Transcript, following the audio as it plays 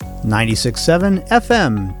96.7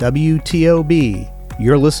 FM WTOB.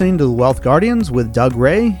 You're listening to The Wealth Guardians with Doug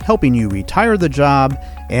Ray, helping you retire the job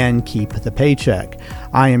and keep the paycheck.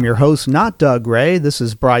 I am your host, not Doug Ray. This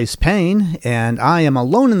is Bryce Payne, and I am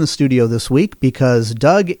alone in the studio this week because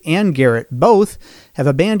Doug and Garrett both have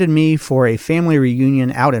abandoned me for a family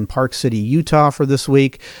reunion out in Park City, Utah for this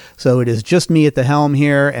week. So it is just me at the helm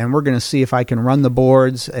here, and we're going to see if I can run the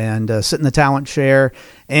boards and sit in the talent chair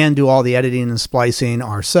and do all the editing and splicing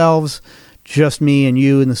ourselves. Just me and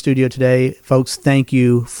you in the studio today. Folks, thank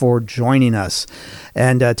you for joining us.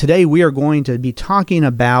 And today we are going to be talking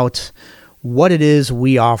about what it is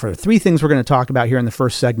we offer. Three things we're going to talk about here in the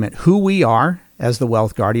first segment: who we are as the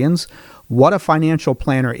Wealth Guardians, what a financial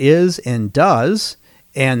planner is and does,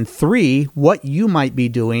 and three, what you might be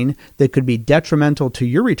doing that could be detrimental to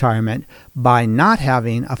your retirement by not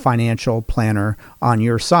having a financial planner on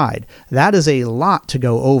your side. That is a lot to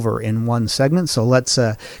go over in one segment, so let's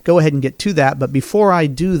go ahead and get to that. But before I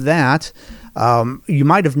do that, you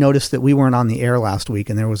might have noticed that we weren't on the air last week,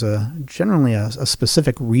 and there was generally a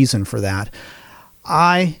specific reason for that.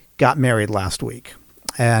 I got married last week.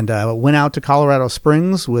 And went out to Colorado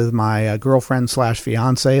Springs with my girlfriend slash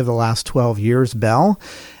fiance of the last 12 years, Belle.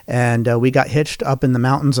 And we got hitched up in the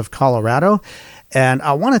mountains of Colorado. And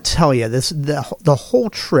I want to tell you, the whole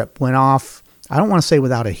trip went off, I don't want to say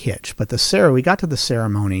without a hitch, but we got to the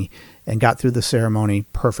ceremony and got through the ceremony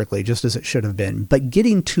perfectly, just as it should have been. But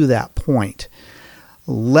getting to that point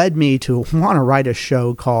led me to want to write a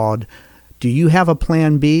show called Do You Have a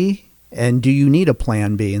Plan B? And do you need a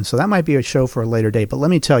plan B? And so that might be a show for a later date. But let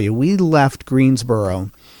me tell you, we left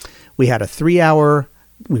Greensboro. We had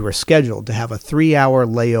we were scheduled to have a 3-hour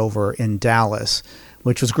layover in Dallas,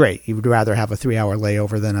 which was great. You would rather have a 3-hour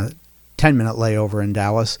layover than a 10-minute layover in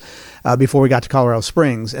Dallas before we got to Colorado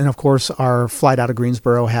Springs. And of course, our flight out of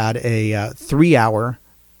Greensboro had a 3-hour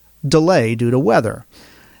delay due to weather.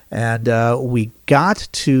 And we got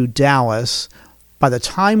to Dallas. By the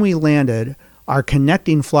time we landed, our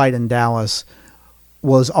connecting flight in Dallas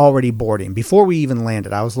was already boarding. Before we even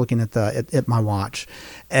landed, I was looking at my watch,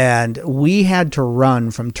 and we had to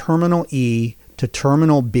run from Terminal E to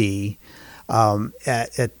Terminal B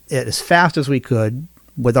at as fast as we could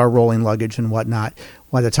with our rolling luggage and whatnot.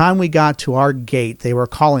 By the time we got to our gate, they were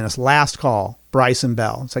calling us, last call, Bryce and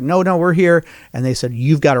Bell. It's like, no, we're here. And they said,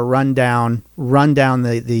 you've got to run down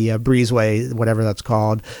the breezeway, whatever that's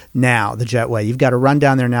called now, the jetway. You've got to run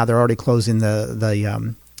down there now. They're already closing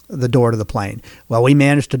the door to the plane. Well, we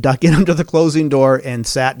managed to duck in under the closing door and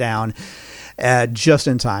sat down just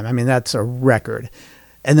in time. I mean, that's a record.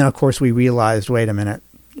 And then, of course, we realized, wait a minute,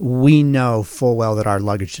 we know full well that our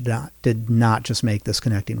luggage did not just make this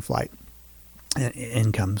connecting flight.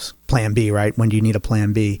 In comes plan B, right? When do you need a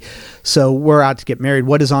plan B? So we're out to get married.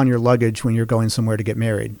 What is on your luggage when you're going somewhere to get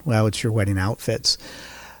married? Well, it's your wedding outfits.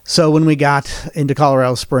 So when we got into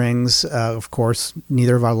Colorado Springs, of course,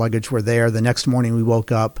 neither of our luggage were there. The next morning we woke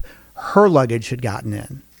up, her luggage had gotten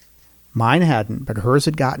in. Mine hadn't, but hers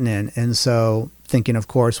had gotten in. And so thinking, of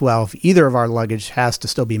course, well, if either of our luggage has to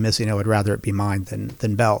still be missing, I would rather it be mine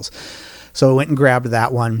than Belle's. So we went and grabbed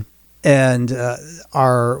that one. And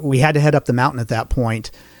we had to head up the mountain at that point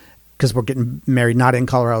because we're getting married not in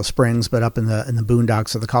Colorado Springs, but up in the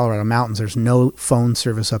boondocks of the Colorado Mountains. There's no phone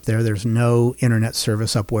service up there. There's no internet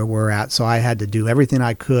service up where we're at. So I had to do everything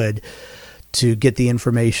I could to get the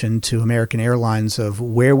information to American Airlines of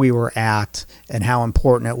where we were at and how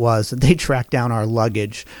important it was that they tracked down our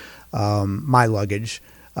luggage, my luggage,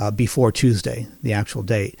 before Tuesday, the actual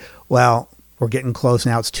date. Well, we're getting close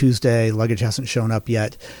now. It's Tuesday. Luggage hasn't shown up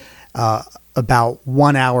yet. About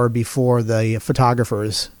 1 hour before the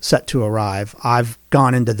photographers set to arrive, I've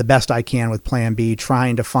gone into the best I can with Plan B,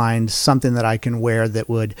 trying to find something that I can wear that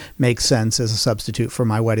would make sense as a substitute for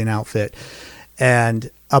my wedding outfit. And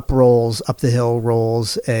up the hill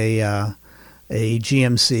rolls a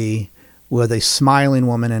GMC with a smiling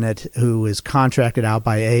woman in it who is contracted out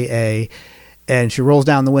by AA. And she rolls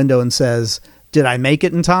down the window and says, "Did I make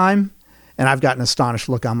it in time?" And I've got an astonished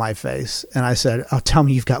look on my face. And I said, "Oh, tell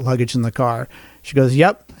me you've got luggage in the car." She goes,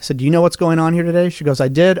 "Yep." I said, "Do you know what's going on here today?" She goes, "I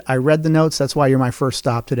did. I read the notes. That's why you're my first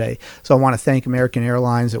stop today." So I want to thank American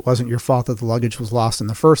Airlines. It wasn't your fault that the luggage was lost in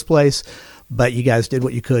the first place, but you guys did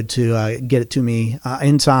what you could to get it to me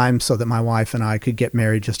in time so that my wife and I could get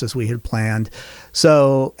married just as we had planned.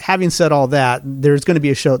 So having said all that, there's going to be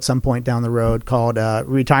a show at some point down the road called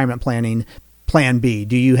Retirement Planning Plan B.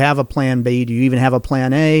 Do you have a plan B? Do you even have a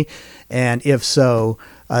plan A? And if so,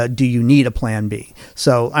 do you need a plan B?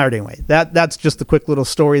 So anyway, that's just the quick little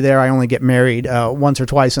story there. I only get married once or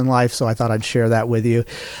twice in life, so I thought I'd share that with you.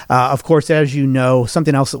 Of course, as you know,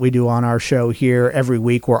 something else that we do on our show here every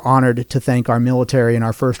week, we're honored to thank our military and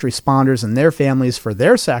our first responders and their families for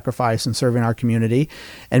their sacrifice in serving our community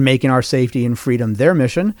and making our safety and freedom their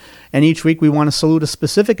mission. And each week we want to salute a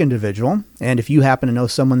specific individual. And if you happen to know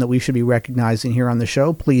someone that we should be recognizing here on the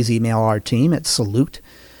show, please email our team at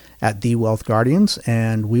salute@The Wealth Guardians,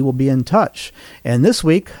 and we will be in touch. And this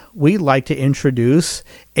week, we'd like to introduce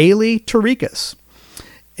Ailey Tarikas.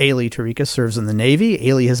 Ailey Tarikas serves in the Navy.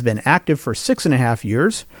 Ailey has been active for 6.5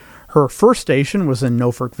 years. Her first station was in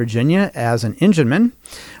Norfolk, Virginia as an engineman,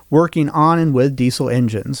 working on and with diesel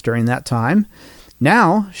engines during that time.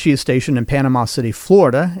 Now, she is stationed in Panama City,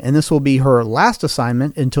 Florida, and this will be her last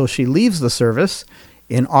assignment until she leaves the service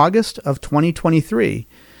in August of 2023.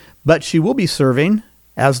 But she will be serving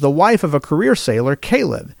as the wife of a career sailor,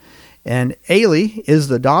 Caleb. And Ailey is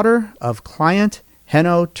the daughter of client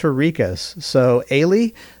Heno Tarikas. So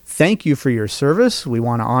Ailey, thank you for your service. We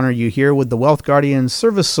want to honor you here with the Wealth Guardians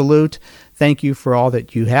Service Salute. Thank you for all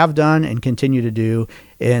that you have done and continue to do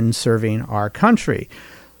in serving our country.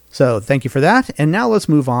 So thank you for that. And now let's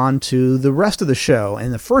move on to the rest of the show.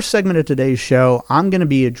 In the first segment of today's show, I'm going to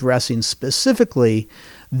be addressing specifically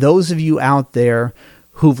those of you out there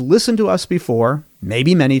who've listened to us before,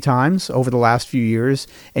 maybe many times over the last few years,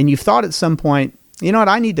 and you've thought at some point, you know what,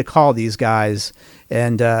 I need to call these guys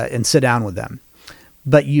and sit down with them.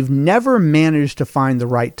 But you've never managed to find the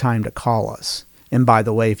right time to call us. And by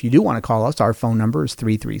the way, if you do want to call us, our phone number is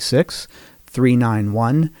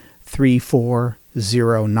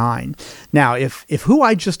 336-391-3409. Now, if who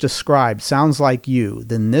I just described sounds like you,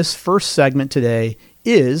 then this first segment today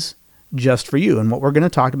is just for you. And what we're going to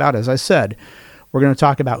talk about, as I said, we're going to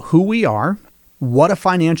talk about who we are, what a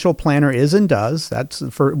financial planner is and does. That's the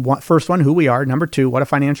first one, who we are. Number 2, what a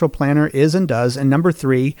financial planner is and does. And number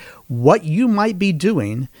 3, what you might be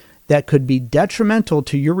doing that could be detrimental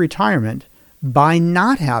to your retirement by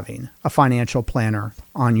not having a financial planner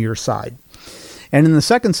on your side. And in the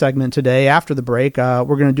second segment today, after the break, we're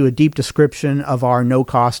going to do a deep description of our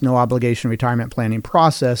no-cost, no-obligation retirement planning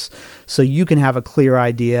process so you can have a clear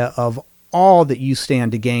idea of all that you stand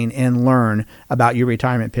to gain and learn about your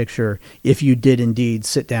retirement picture if you did indeed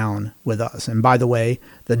sit down with us. And by the way,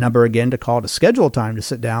 the number again to call to schedule time to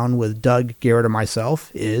sit down with Doug, Garrett, or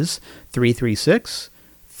myself is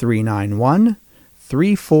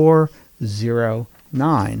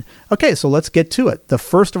 336-391-3409. Okay, so let's get to it. The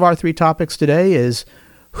first of our 3 topics today is,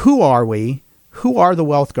 who are we? Who are the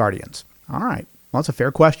Wealth Guardians? All right, well, that's a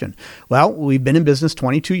fair question. Well, we've been in business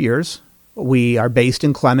 22 years. We are based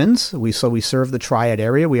in Clemens. We serve the Triad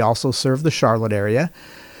area. We also serve the Charlotte area.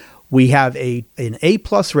 We have an A+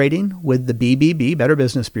 rating with the BBB, Better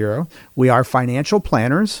Business Bureau. We are financial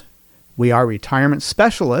planners. We are retirement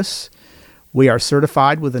specialists. We are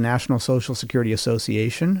certified with the National Social Security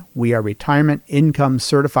Association. We are retirement income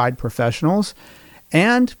certified professionals.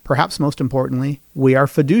 And perhaps most importantly, we are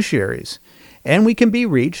fiduciaries. And we can be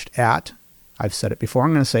reached at, I've said it before,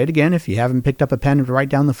 I'm going to say it again. If you haven't picked up a pen to write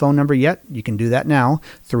down the phone number yet, you can do that now.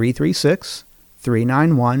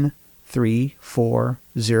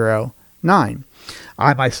 336-391-3409.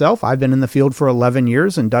 I myself, I've been in the field for 11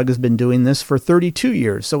 years, and Doug has been doing this for 32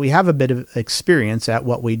 years. So we have a bit of experience at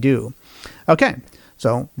what we do. Okay,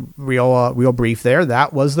 so real brief there.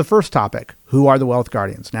 That was the first topic. Who are the Wealth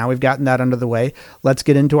Guardians? Now we've gotten that under the way. Let's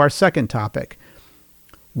get into our second topic.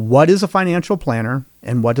 What is a financial planner,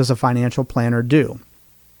 and what does a financial planner do?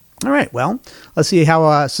 All right, well, let's see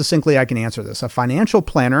how succinctly I can answer this. A financial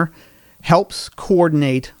planner helps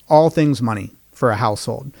coordinate all things money for a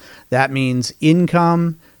household. That means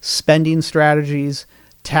income, spending strategies,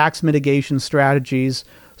 tax mitigation strategies,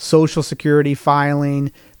 Social Security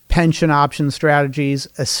filing, pension option strategies,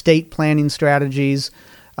 estate planning strategies,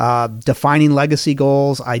 defining legacy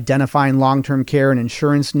goals, identifying long-term care and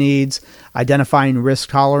insurance needs, identifying risk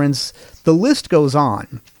tolerance. The list goes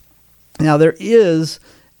on. Now, there is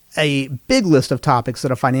a big list of topics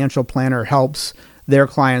that a financial planner helps their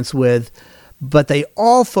clients with, but they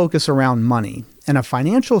all focus around money. And a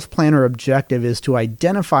financial planner objective is to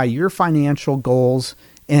identify your financial goals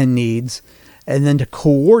and needs, and then to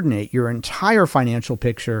coordinate your entire financial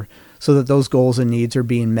picture so that those goals and needs are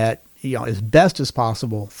being met, as best as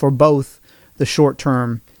possible for both the short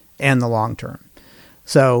term and the long term.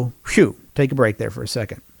 So, take a break there for a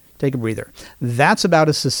second. Take a breather. That's about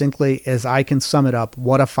as succinctly as I can sum it up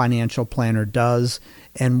what a financial planner does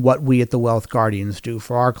and what we at the Wealth Guardians do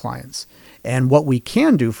for our clients. And what we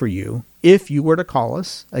can do for you if you were to call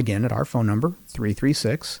us, again, at our phone number,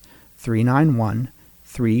 336-391-3409.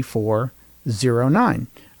 3409.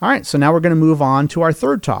 All right, so now we're going to move on to our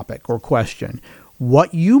third topic or question.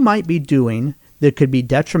 What you might be doing that could be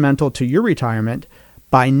detrimental to your retirement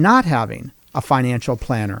by not having a financial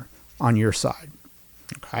planner on your side.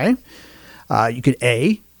 Okay? You could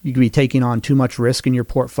be taking on too much risk in your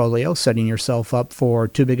portfolio, setting yourself up for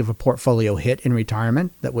too big of a portfolio hit in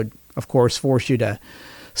retirement that would, of course, force you to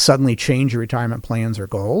suddenly change your retirement plans or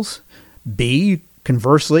goals. B,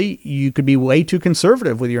 conversely, you could be way too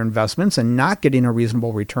conservative with your investments and not getting a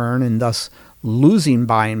reasonable return and thus losing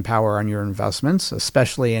buying power on your investments,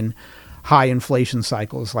 especially in high inflation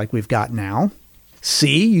cycles like we've got now.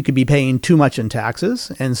 C, you could be paying too much in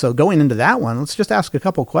taxes. And so going into that one, let's just ask a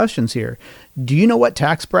couple questions here. Do you know what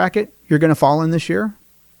tax bracket you're going to fall in this year?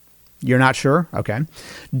 You're not sure? Okay.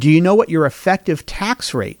 Do you know what your effective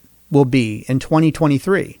tax rate will be in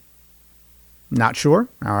 2023? Not sure?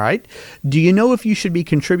 All right. Do you know if you should be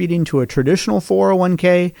contributing to a traditional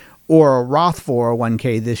 401k or a Roth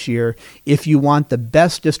 401k this year if you want the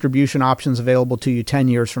best distribution options available to you 10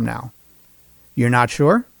 years from now? You're not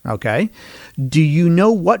sure? Okay. Do you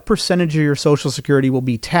know what percentage of your Social Security will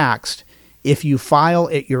be taxed if you file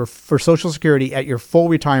for Social Security at your full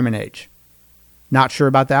retirement age? Not sure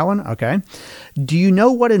about that one? Okay. Do you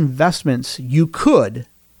know what investments you could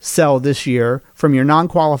sell this year from your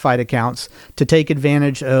non-qualified accounts to take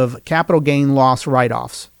advantage of capital gain loss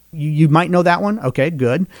write-offs? You might know that one. Okay,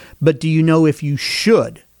 good. But do you know if you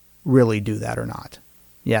should really do that or not?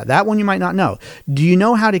 Yeah, that one you might not know. Do you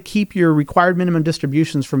know how to keep your required minimum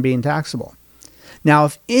distributions from being taxable? Now,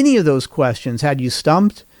 if any of those questions had you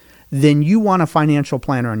stumped, then you want a financial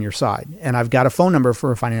planner on your side. And I've got a phone number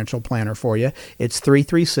for a financial planner for you. It's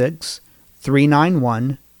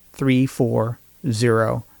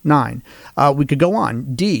 336-391-3409. We could go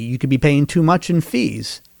on. D, you could be paying too much in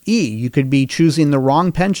fees. E, you could be choosing the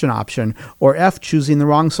wrong pension option, or F, choosing the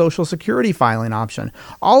wrong Social Security filing option.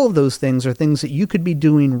 All of those things are things that you could be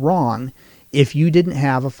doing wrong if you didn't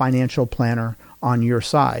have a financial planner on your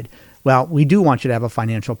side. Well, we do want you to have a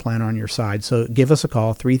financial planner on your side, so give us a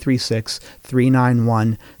call,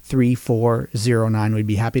 336-391-3409. We'd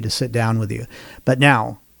be happy to sit down with you. But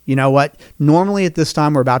now, you know what? Normally at this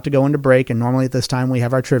time, we're about to go into break, and normally at this time we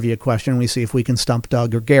have our trivia question. We see if we can stump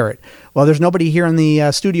Doug or Garrett. Well, there's nobody here in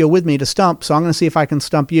the studio with me to stump, so I'm going to see if I can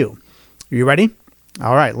stump you. Are you ready?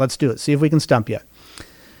 All right, let's do it. See if we can stump you.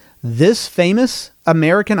 This famous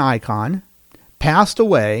American icon passed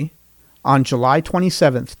away on July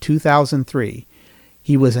 27th, 2003.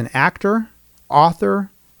 He was an actor, author,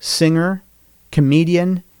 singer,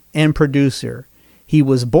 comedian, and producer. He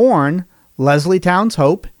was born Leslie Towns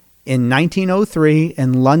Hope in 1903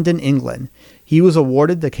 in London, England. He was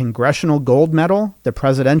awarded the Congressional Gold Medal, the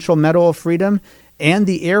Presidential Medal of Freedom, and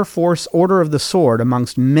the Air Force Order of the Sword,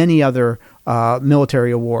 amongst many other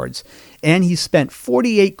military awards. And he spent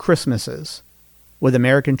 48 Christmases with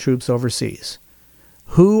American troops overseas.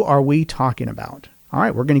 Who are we talking about? All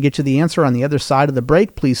right, we're going to get you the answer on the other side of the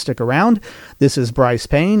break. Please stick around. This is Bryce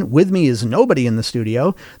Payne. With me is nobody in the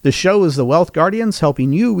studio. The show is the Wealth Guardians,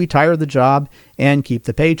 helping you retire the job and keep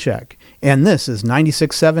the paycheck. And this is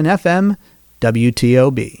 96.7 FM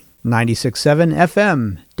WTOB. 96.7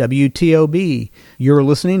 FM WTOB. You're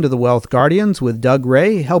listening to the Wealth Guardians with Doug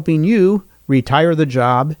Ray, helping you retire the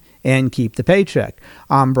job and keep the paycheck.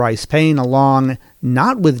 I'm Bryce Payne, along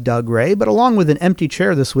not with Doug Ray, but along with an empty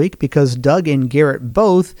chair this week because Doug and Garrett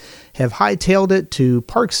both have hightailed it to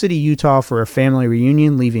Park City, Utah for a family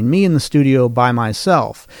reunion, leaving me in the studio by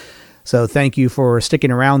myself. So thank you for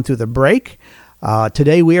sticking around through the break.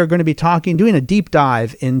 Today we are going to be doing a deep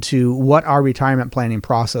dive into what our retirement planning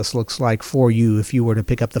process looks like for you if you were to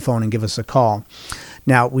pick up the phone and give us a call.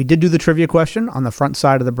 Now, we did do the trivia question on the front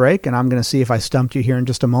side of the break, and I'm going to see if I stumped you here in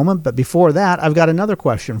just a moment. But before that, I've got another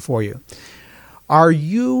question for you. Are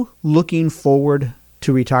you looking forward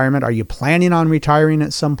to retirement? Are you planning on retiring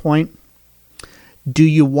at some point? Do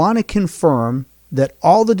you want to confirm that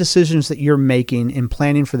all the decisions that you're making in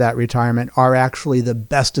planning for that retirement are actually the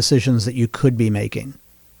best decisions that you could be making?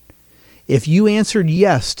 If you answered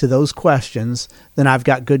yes to those questions, then I've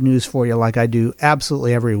got good news for you, like I do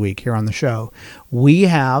absolutely every week here on the show. We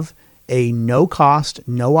have a no-cost,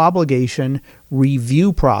 no-obligation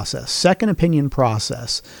review process, second opinion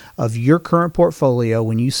process of your current portfolio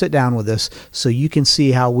when you sit down with us so you can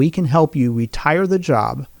see how we can help you retire the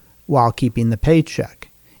job while keeping the paycheck.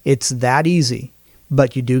 It's that easy,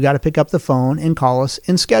 but you do got to pick up the phone and call us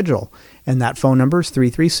and schedule. And that phone number is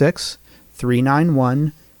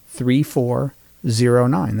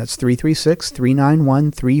 336-391-3409. That's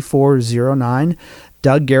 336-391-3409.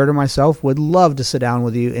 Doug Garrett or myself would love to sit down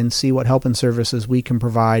with you and see what help and services we can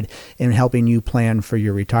provide in helping you plan for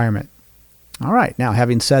your retirement. All right, now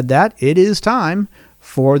having said that, it is time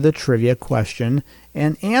for the trivia question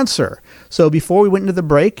and answer. So before we went into the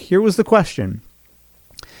break, here was the question.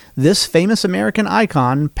 This famous American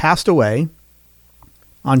icon passed away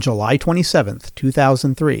on July 27th,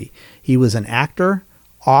 2003. He was an actor,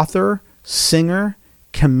 author, singer,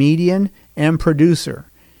 comedian, and producer.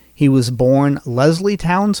 He was born Leslie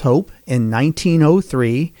Towns Hope in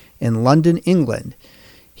 1903 in London, England.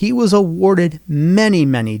 He was awarded many,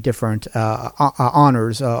 many different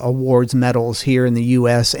honors, awards, medals here in the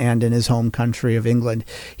U.S. and in his home country of England.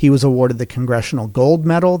 He was awarded the Congressional Gold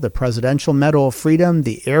Medal, the Presidential Medal of Freedom,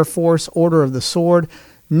 the Air Force Order of the Sword,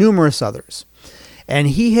 numerous others. And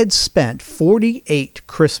he had spent 48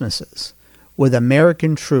 Christmases with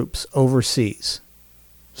American troops overseas.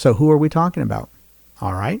 So who are we talking about?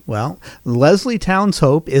 All right, well, Leslie Towns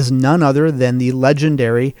Hope is none other than the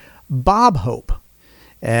legendary Bob Hope.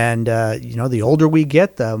 And, the older we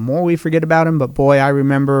get, the more we forget about him. But boy, I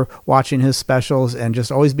remember watching his specials and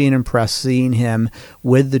just always being impressed seeing him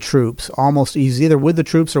with the troops. Almost, he's either with the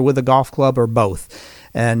troops or with a golf club or both.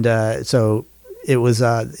 And so it was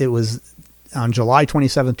on July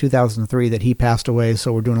 27, 2003 that he passed away.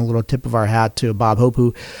 So we're doing a little tip of our hat to Bob Hope,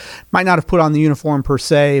 who might not have put on the uniform per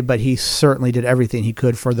se, but he certainly did everything he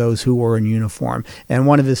could for those who were in uniform. And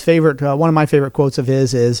one of my favorite quotes of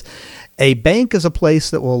his is, "A bank is a place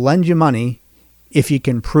that will lend you money if you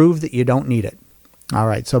can prove that you don't need it." All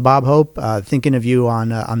right. So Bob Hope, thinking of you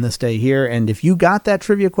on this day here. And if you got that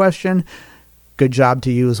trivia question, good job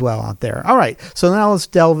to you as well out there. All right, so now let's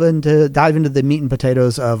dive into the meat and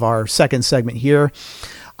potatoes of our second segment here.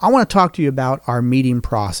 I want to talk to you about our meeting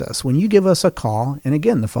process. When you give us a call, and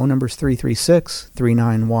again, the phone number is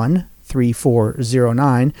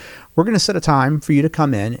 336-391-3409, we're going to set a time for you to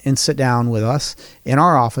come in and sit down with us in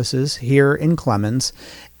our offices here in Clemens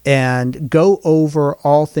and go over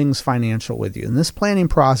all things financial with you. And this planning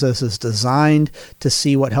process is designed to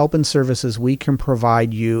see what help and services we can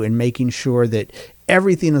provide you in making sure that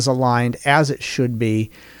everything is aligned as it should be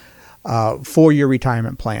for your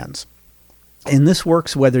retirement plans. And this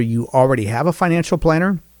works whether you already have a financial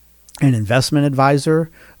planner, an investment advisor,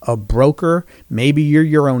 a broker, maybe you're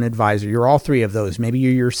your own advisor. You're all three of those. Maybe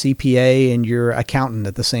you're your CPA and your accountant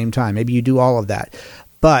at the same time. Maybe you do all of that.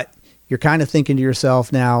 But you're kind of thinking to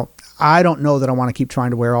yourself now, I don't know that I want to keep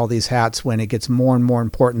trying to wear all these hats when it gets more and more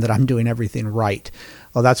important that I'm doing everything right.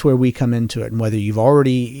 Well, that's where we come into it. And whether you've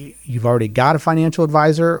already got a financial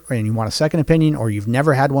advisor and you want a second opinion, or you've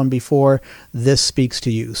never had one before, this speaks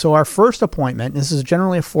to you. So our first appointment, this is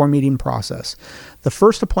generally a 4-meeting process. The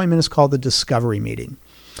first appointment is called the discovery meeting.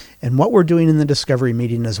 And what we're doing in the discovery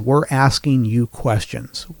meeting is we're asking you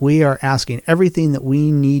questions. We are asking everything that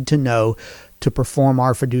we need to know to perform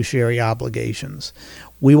our fiduciary obligations.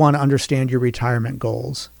 We want to understand your retirement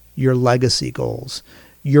goals, your legacy goals,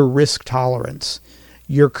 your risk tolerance,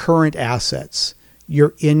 your current assets,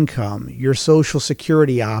 your income, your Social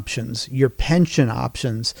Security options, your pension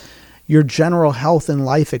options, your general health and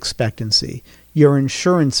life expectancy, your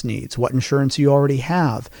insurance needs, what insurance you already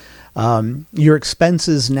have, your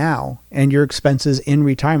expenses now and your expenses in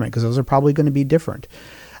retirement, because those are probably going to be different.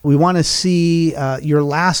 We want to see your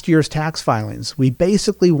last year's tax filings. We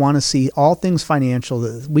basically want to see all things financial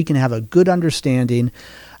that we can have a good understanding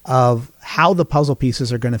of how the puzzle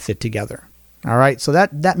pieces are going to fit together. All right, so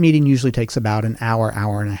that meeting usually takes about an hour,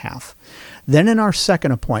 hour and a half. Then in our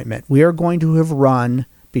second appointment, we are going to have run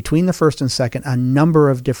between the first and second a number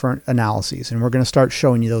of different analyses, and we're going to start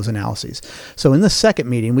showing you those analyses. So in the second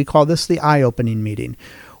meeting, we call this the eye-opening meeting.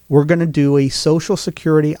 We're going to do a Social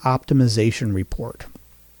Security optimization report.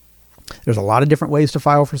 There's a lot of different ways to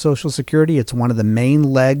file for Social Security. It's one of the main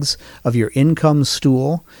legs of your income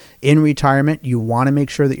stool. In retirement, you want to make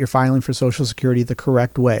sure that you're filing for Social Security the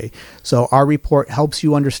correct way. So our report helps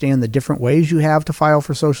you understand the different ways you have to file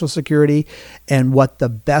for Social Security and what the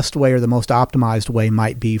best way or the most optimized way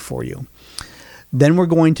might be for you. Then we're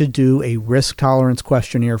going to do a risk tolerance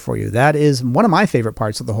questionnaire for you. That is one of my favorite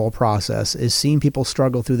parts of the whole process, is seeing people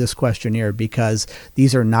struggle through this questionnaire, because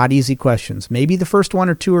these are not easy questions. Maybe the first one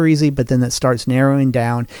or two are easy, but then it starts narrowing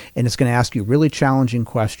down and it's going to ask you really challenging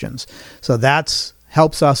questions. So that's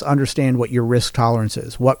helps us understand what your risk tolerance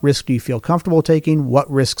is. What risk do you feel comfortable taking?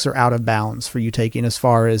 What risks are out of bounds for you taking as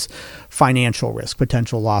far as financial risk,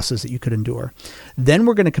 potential losses that you could endure? Then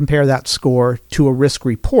we're going to compare that score to a risk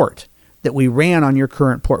report that we ran on your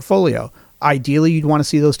current portfolio. Ideally, you'd want to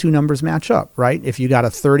see those two numbers match up, right? If you got a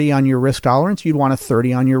 30 on your risk tolerance, you'd want a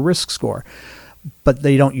 30 on your risk score. But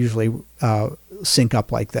they don't usually sync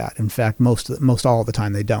up like that. In fact, most all of the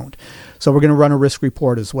time they don't. So we're going to run a risk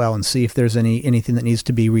report as well and see if there's anything that needs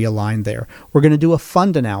to be realigned there. We're going to do a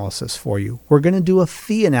fund analysis for you. We're going to do a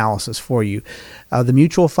fee analysis for you. The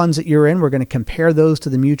mutual funds that you're in, we're going to compare those to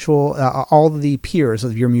the mutual, all of the peers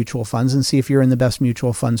of your mutual funds and see if you're in the best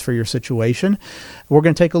mutual funds for your situation. We're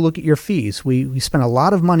going to take a look at your fees. We spent a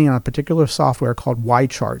lot of money on a particular software called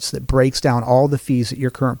Y-Charts that breaks down all the fees that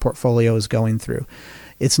your current portfolio is going through.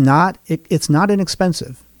 It's not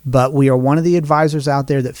inexpensive, but we are one of the advisors out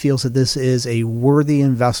there that feels that this is a worthy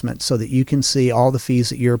investment so that you can see all the fees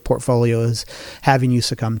that your portfolio is having you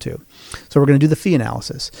succumb to. So we're going to do the fee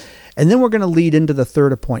analysis. And then we're going to lead into the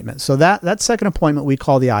third appointment. So that second appointment we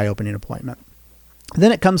call the eye-opening appointment.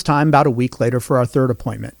 Then it comes time about a week later for our third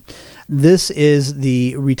appointment. This is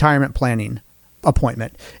the retirement planning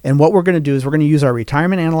appointment. And what we're going to do is we're going to use our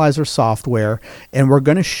Retirement Analyzer software, and we're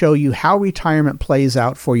going to show you how retirement plays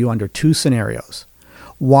out for you under two scenarios.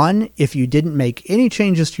 One, if you didn't make any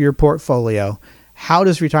changes to your portfolio, how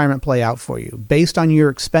does retirement play out for you? Based on your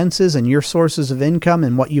expenses and your sources of income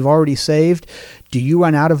and what you've already saved, do you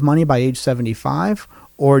run out of money by age 75?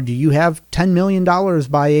 Or do you have $10 million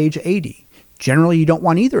by age 80? Generally, you don't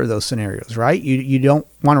want either of those scenarios, right? You don't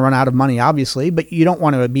want to run out of money, obviously, but you don't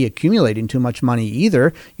want to be accumulating too much money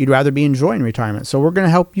either. You'd rather be enjoying retirement. So we're going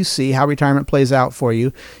to help you see how retirement plays out for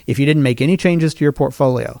you if you didn't make any changes to your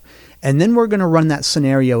portfolio. And then we're going to run that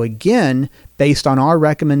scenario again based on our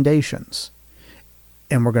recommendations.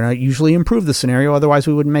 And we're going to usually improve the scenario, otherwise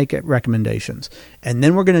we wouldn't make it recommendations. And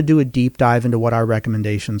then we're going to do a deep dive into what our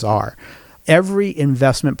recommendations are. Every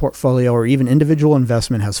investment portfolio or even individual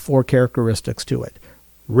investment has four characteristics to it: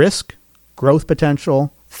 risk, growth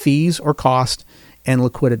potential, fees or cost, and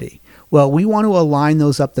liquidity. Well, we want to align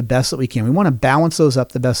those up the best that we can. We want to balance those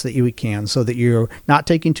up the best that we can so that you're not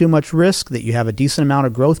taking too much risk, that you have a decent amount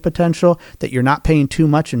of growth potential, that you're not paying too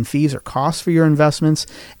much in fees or costs for your investments,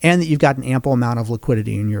 and that you've got an ample amount of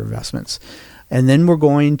liquidity in your investments. And then we're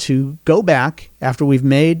going to go back after we've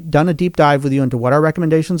done a deep dive with you into what our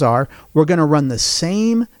recommendations are. We're going to run the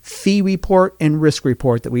same fee report and risk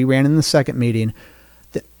report that we ran in the second meeting.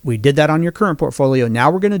 We did that on your current portfolio. Now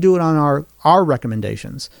we're going to do it on our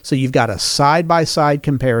recommendations. So you've got a side-by-side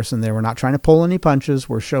comparison there. We're not trying to pull any punches.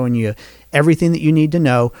 We're showing you everything that you need to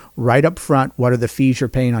know right up front. What are the fees you're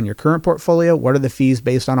paying on your current portfolio? What are the fees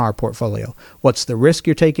based on our portfolio? What's the risk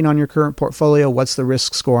you're taking on your current portfolio? What's the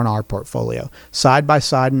risk score on our portfolio?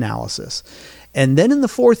 Side-by-side analysis. And then in the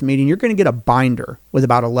fourth meeting, you're going to get a binder with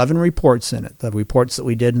about 11 reports in it. The reports that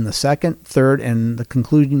we did in the second, third, and the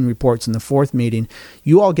concluding reports in the fourth meeting.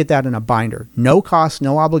 You all get that in a binder. No cost,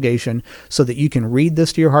 no obligation, so that you can read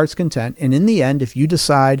this to your heart's content. And in the end, if you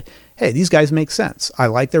decide, hey, these guys make sense. I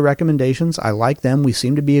like their recommendations. I like them. We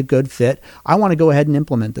seem to be a good fit. I want to go ahead and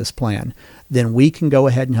implement this plan. Then we can go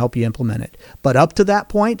ahead and help you implement it. But up to that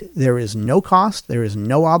point, there is no cost, there is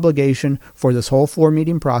no obligation for this whole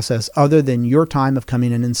 4-meeting process other than your time of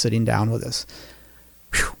coming in and sitting down with us.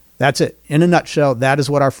 Whew, that's it. In a nutshell, that is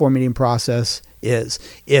what our 4-meeting process is.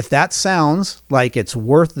 If that sounds like it's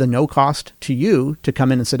worth the no cost to you to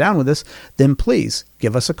come in and sit down with us, then please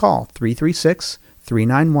give us a call,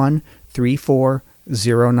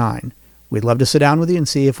 336-391-3409. We'd love to sit down with you and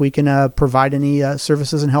see if we can provide any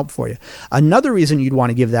services and help for you. Another reason you'd want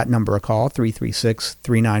to give that number a call,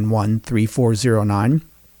 336-391-3409,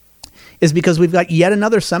 is because we've got yet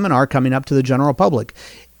another seminar coming up to the general public.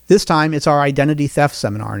 This time, it's our identity theft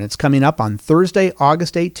seminar, and it's coming up on Thursday,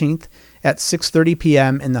 August 18th at 6:30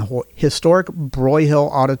 p.m. in the historic Broyhill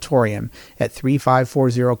Auditorium at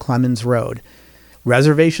 3540 Clemens Road.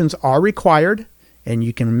 Reservations are required, and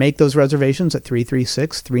you can make those reservations at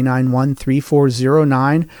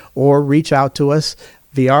 336-391-3409 or reach out to us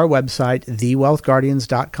via our website,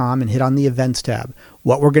 thewealthguardians.com, and hit on the events tab.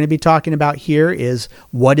 What we're going to be talking about here is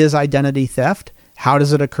what is identity theft, how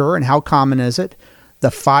does it occur, and how common is it,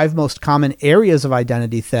 the 5 most common areas of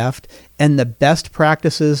identity theft, and the best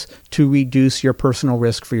practices to reduce your personal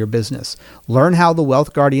risk for your business. Learn how the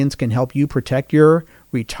Wealth Guardians can help you protect your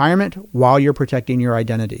retirement while you're protecting your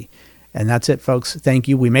identity. And that's it, folks. Thank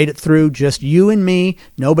you. We made it through, just you and me,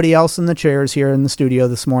 nobody else in the chairs here in the studio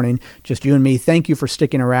this morning, just you and me. Thank you for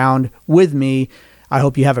sticking around with me. I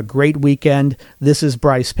hope you have a great weekend. This is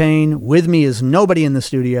Bryce Payne. With me is nobody in the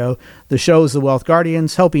studio. The show is The Wealth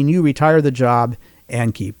Guardians, helping you retire the job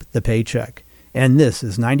and keep the paycheck. And this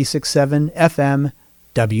is 96.7 FM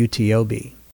WTOB.